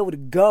going to be able to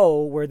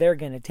go where they're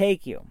going to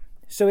take you.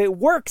 So it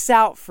works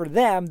out for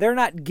them. They're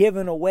not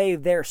giving away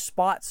their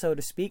spot, so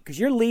to speak, because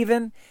you're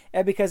leaving.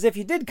 And because if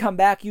you did come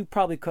back, you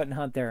probably couldn't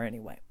hunt there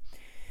anyway.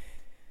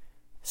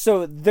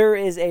 So there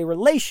is a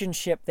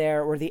relationship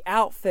there where the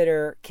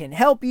outfitter can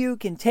help you,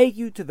 can take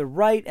you to the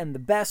right and the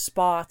best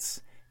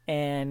spots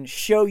and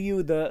show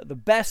you the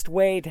best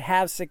way to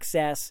have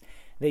success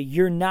that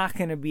you're not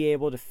going to be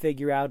able to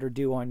figure out or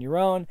do on your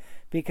own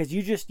because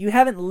you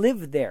haven't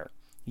lived there.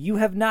 You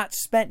have not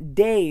spent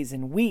days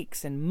and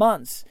weeks and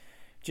months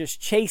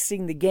just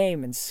chasing the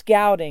game and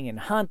scouting and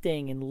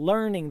hunting and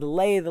learning the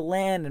lay of the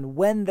land and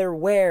when they're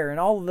where and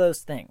all of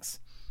those things.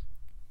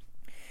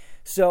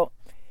 So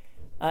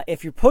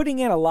if you're putting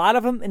in a lot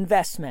of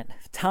investment,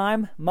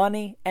 time,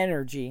 money,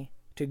 energy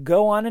to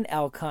go on an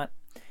elk hunt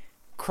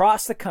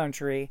across the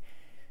country,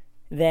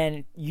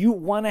 then you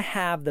want to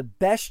have the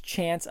best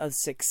chance of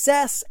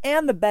success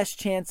and the best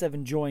chance of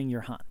enjoying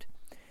your hunt.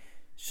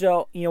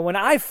 So, when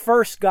I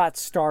first got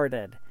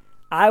started,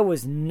 I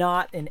was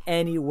not in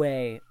any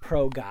way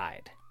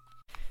pro-guide.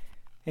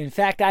 In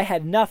fact, I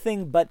had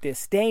nothing but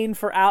disdain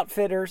for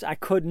outfitters. I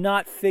could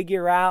not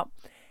figure out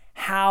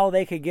how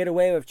they could get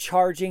away with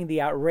charging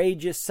the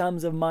outrageous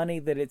sums of money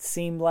that it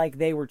seemed like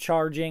they were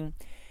charging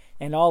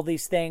and all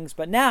these things.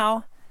 But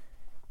now,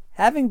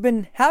 having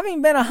been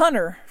a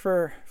hunter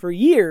for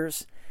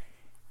years,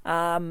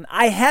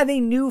 I have a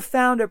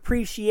newfound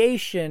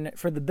appreciation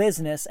for the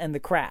business and the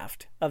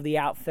craft of the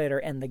outfitter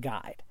and the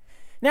guide.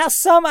 Now,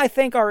 some I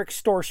think are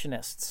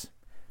extortionists.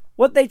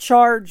 What they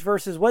charge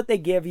versus what they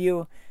give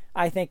you,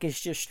 I think is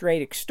just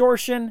straight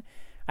extortion.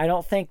 I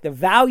don't think the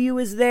value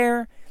is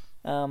there.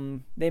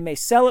 They may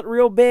sell it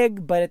real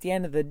big, but at the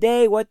end of the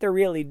day, what they're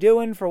really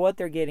doing for what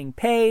they're getting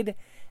paid,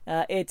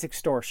 it's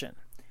extortion.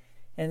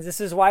 And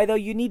this is why, though,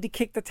 you need to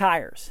kick the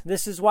tires.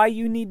 This is why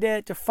you need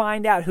to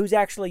find out who's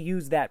actually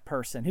used that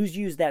person, who's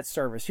used that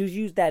service, who's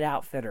used that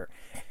outfitter.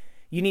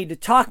 You need to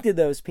talk to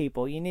those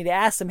people. You need to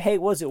ask them, hey,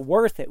 was it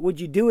worth it? Would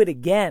you do it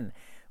again?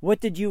 What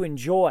did you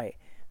enjoy?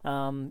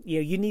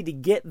 You need to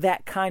get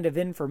that kind of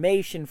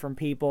information from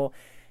people.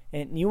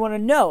 And you want to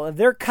know if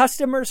their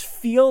customers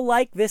feel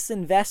like this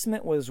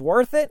investment was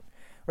worth it,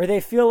 or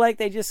they feel like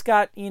they just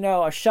got,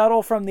 a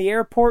shuttle from the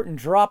airport and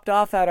dropped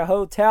off at a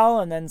hotel,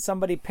 and then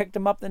somebody picked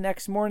them up the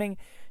next morning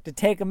to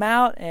take them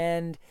out,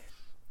 and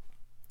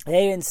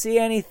they didn't see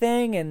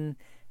anything, and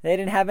they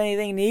didn't have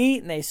anything to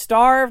eat, and they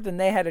starved, and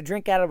they had to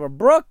drink out of a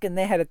brook, and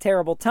they had a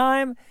terrible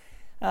time.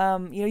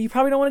 You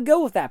probably don't want to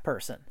go with that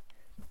person,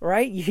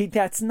 right?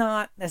 That's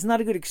not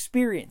a good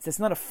experience. That's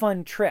not a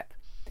fun trip.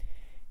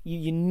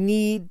 You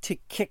need to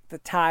kick the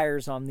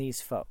tires on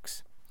these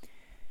folks.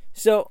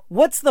 So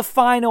what's the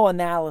final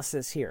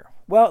analysis here?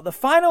 Well, the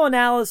final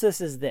analysis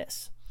is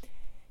this.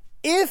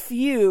 If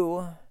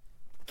you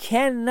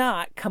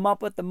cannot come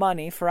up with the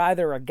money for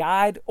either a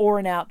guide or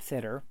an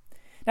outfitter.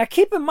 Now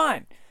keep in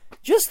mind,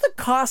 just the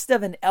cost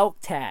of an elk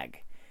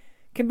tag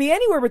can be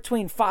anywhere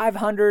between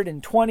 $500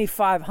 and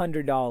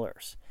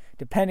 $2,500,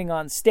 depending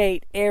on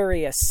state,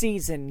 area,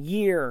 season,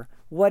 year,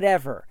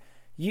 whatever.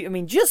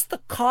 Just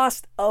the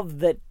cost of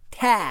the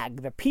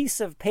tag, the piece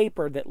of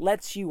paper that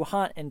lets you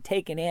hunt and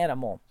take an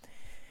animal,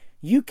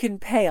 you can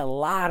pay a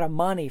lot of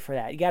money for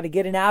that. You got to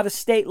get an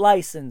out-of-state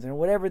license and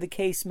whatever the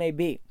case may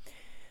be.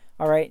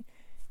 All right?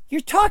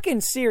 You're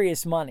talking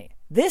serious money.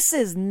 This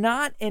is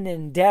not an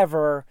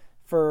endeavor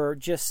for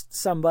just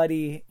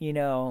somebody,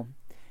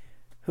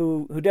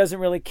 who doesn't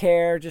really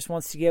care, just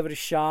wants to give it a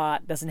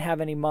shot, doesn't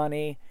have any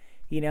money.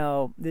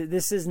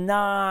 This is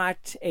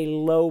not a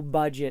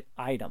low-budget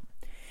item.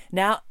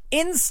 Now,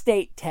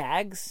 in-state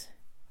tags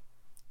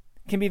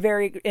can be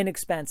very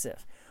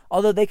inexpensive,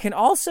 although they can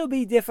also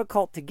be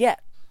difficult to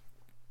get.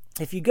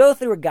 If you go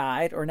through a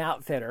guide or an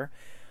outfitter,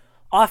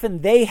 often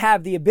they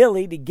have the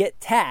ability to get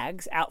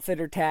tags,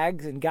 outfitter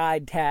tags and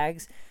guide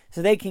tags,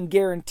 so they can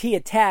guarantee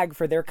a tag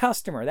for their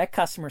customer. That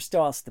customer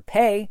still has to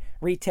pay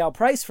retail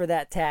price for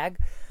that tag,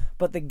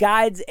 but the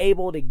guide's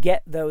able to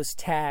get those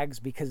tags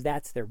because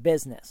that's their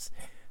business.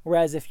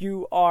 Whereas if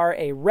you are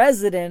a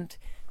resident,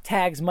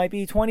 tags might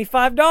be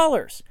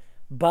 $25,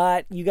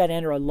 but you got to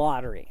enter a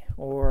lottery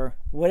or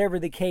whatever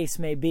the case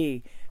may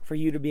be for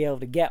you to be able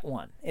to get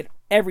one.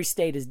 Every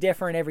state is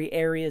different, every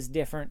area is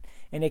different,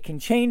 and it can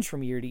change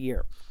from year to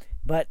year.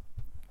 But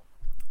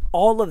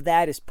all of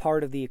that is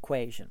part of the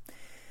equation.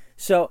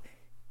 So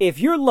if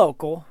you're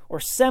local or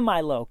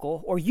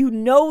semi-local, or you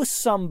know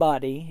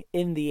somebody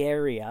in the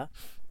area,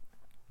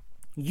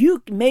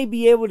 you may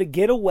be able to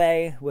get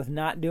away with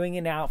not doing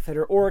an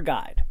outfitter or a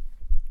guide.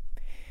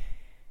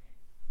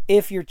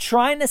 If you're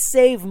trying to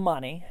save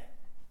money,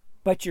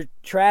 but you're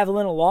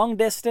traveling a long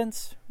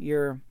distance,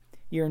 you're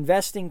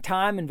investing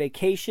time and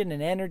vacation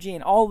and energy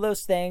and all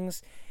those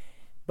things,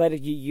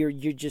 but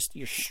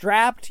you're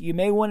strapped, you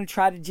may want to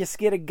try to just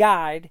get a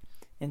guide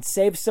and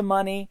save some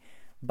money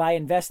by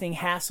investing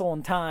hassle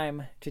and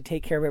time to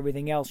take care of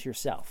everything else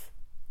yourself.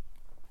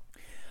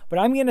 But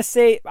I'm going to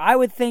say, I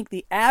would think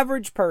the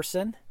average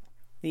person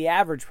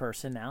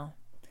now,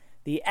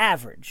 the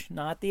average,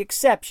 not the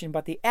exception,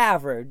 but the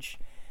average,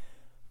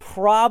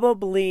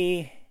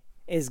 probably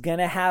is going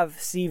to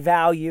see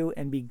value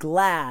and be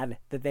glad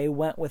that they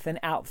went with an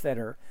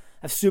outfitter,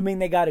 assuming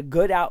they got a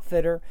good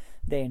outfitter,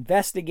 they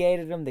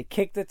investigated them, they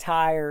kicked the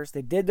tires,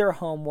 they did their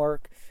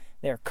homework,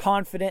 they're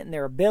confident in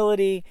their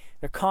ability,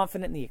 they're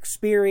confident in the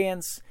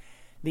experience.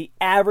 The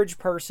average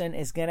person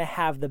is going to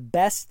have the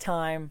best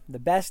time, the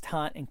best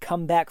hunt, and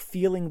come back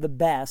feeling the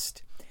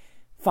best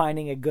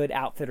finding a good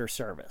outfitter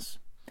service.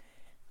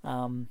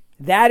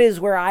 That is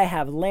where I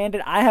have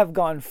landed. I have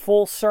gone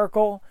full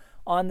circle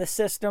on the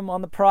system,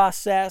 on the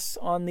process,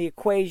 on the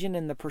equation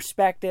and the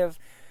perspective,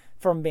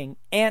 from being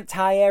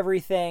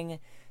anti-everything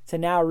to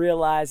now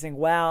realizing,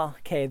 well,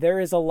 okay, there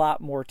is a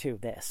lot more to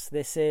this.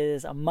 This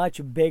is a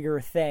much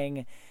bigger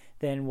thing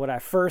than what I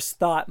first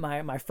thought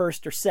my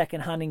first or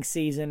second hunting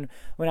season,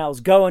 when I was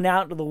going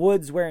out into the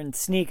woods wearing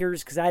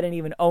sneakers because I didn't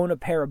even own a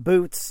pair of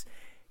boots.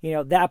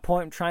 At that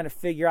point, I'm trying to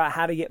figure out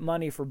how to get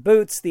money for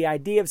boots. The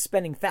idea of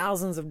spending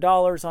thousands of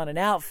dollars on an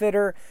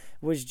outfitter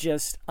was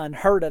just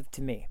unheard of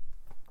to me.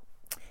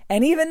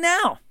 And even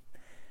now,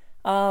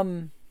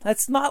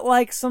 that's not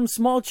like some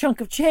small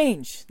chunk of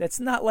change. That's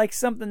not like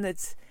something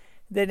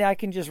that I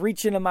can just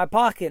reach into my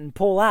pocket and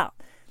pull out.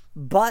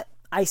 But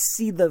I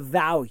see the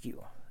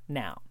value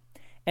now.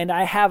 And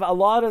I have a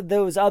lot of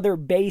those other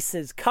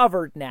bases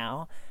covered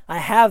now. I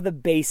have the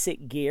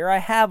basic gear. I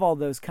have all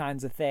those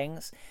kinds of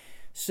things.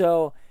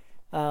 So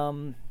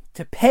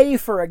to pay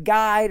for a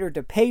guide or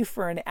to pay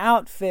for an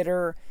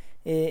outfitter,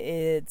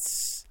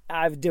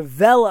 I've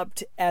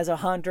developed as a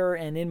hunter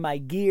and in my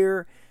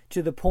gear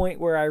to the point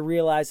where I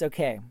realize,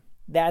 okay,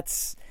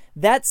 that's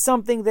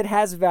something that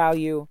has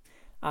value.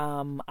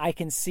 I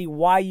can see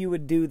why you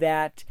would do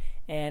that.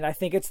 And I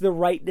think it's the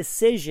right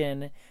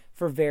decision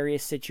for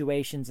various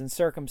situations and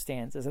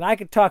circumstances. And I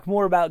could talk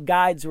more about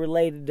guides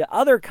related to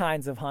other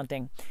kinds of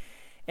hunting.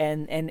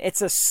 And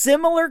it's a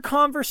similar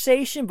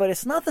conversation, but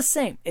it's not the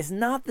same. It's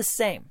not the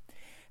same.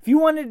 If you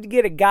wanted to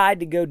get a guide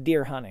to go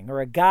deer hunting,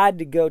 or a guide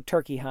to go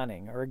turkey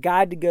hunting, or a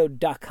guide to go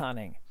duck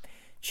hunting,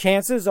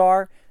 chances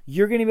are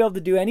you're going to be able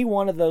to do any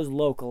one of those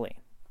locally.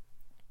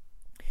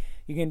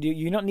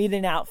 You don't need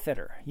an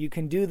outfitter. You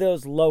can do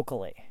those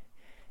locally.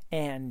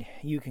 And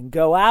you can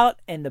go out,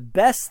 and the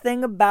best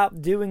thing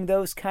about doing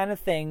those kind of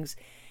things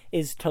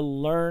is to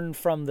learn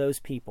from those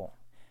people.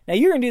 Now,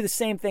 you're going to do the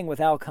same thing with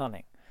elk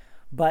hunting.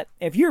 But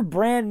if you're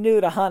brand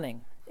new to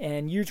hunting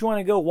and you just want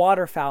to go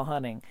waterfowl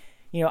hunting,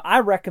 I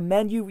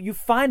recommend you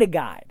find a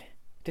guide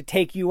to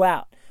take you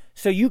out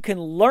so you can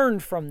learn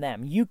from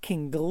them. You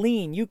can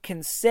glean. You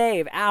can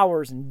save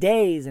hours and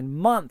days and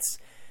months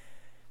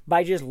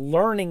by just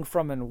learning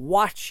from and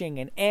watching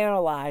and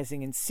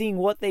analyzing and seeing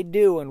what they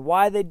do and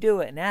why they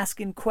do it and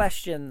asking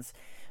questions.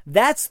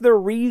 That's the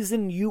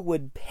reason you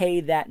would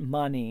pay that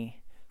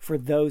money for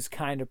those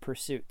kind of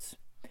pursuits.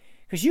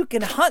 because you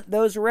can hunt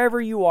those wherever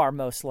you are,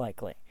 most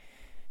likely.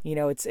 You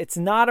know, it's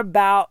not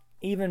about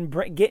even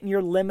getting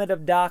your limit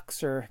of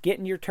ducks or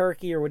getting your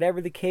turkey or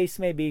whatever the case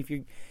may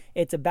be.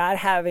 It's about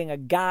having a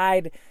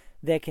guide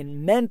that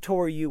can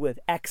mentor you with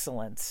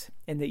excellence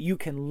and that you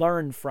can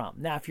learn from.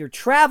 Now, if you're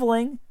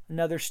traveling,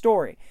 another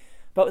story.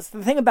 But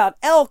the thing about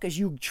elk is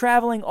you're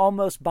traveling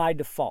almost by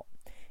default.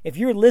 If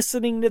you're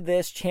listening to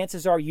this,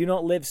 chances are you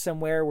don't live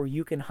somewhere where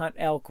you can hunt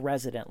elk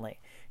residently.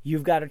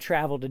 You've got to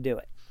travel to do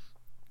it.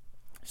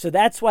 So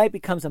that's why it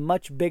becomes a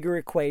much bigger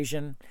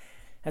equation.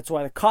 That's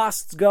why the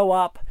costs go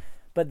up.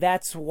 But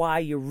that's why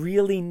you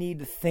really need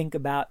to think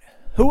about,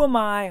 who am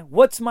I?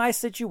 What's my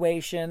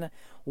situation?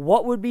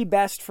 What would be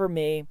best for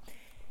me?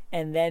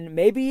 And then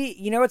maybe,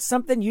 it's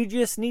something you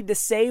just need to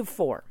save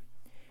for.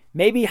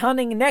 Maybe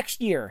hunting next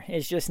year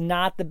is just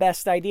not the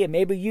best idea.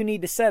 Maybe you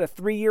need to set a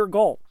 3-year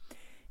goal.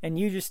 And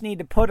you just need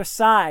to put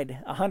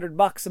aside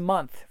 $100 a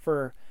month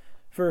for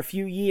a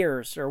few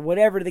years or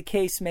whatever the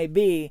case may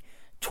be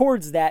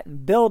towards that,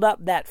 and build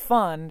up that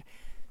fund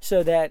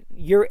so that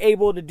you're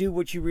able to do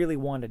what you really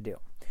want to do.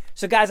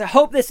 So guys, I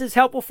hope this is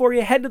helpful for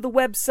you. Head to the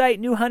website,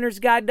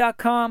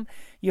 newhuntersguide.com.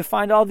 You'll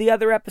find all the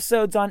other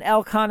episodes on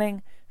elk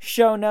hunting,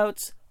 show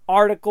notes,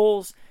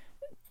 articles,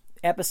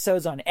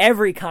 episodes on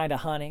every kind of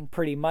hunting,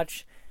 pretty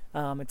much.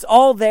 It's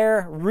all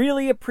there.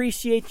 Really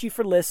appreciate you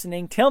for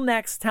listening. Till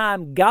next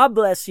time, God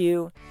bless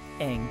you,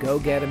 and go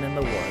get them in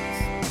the woods.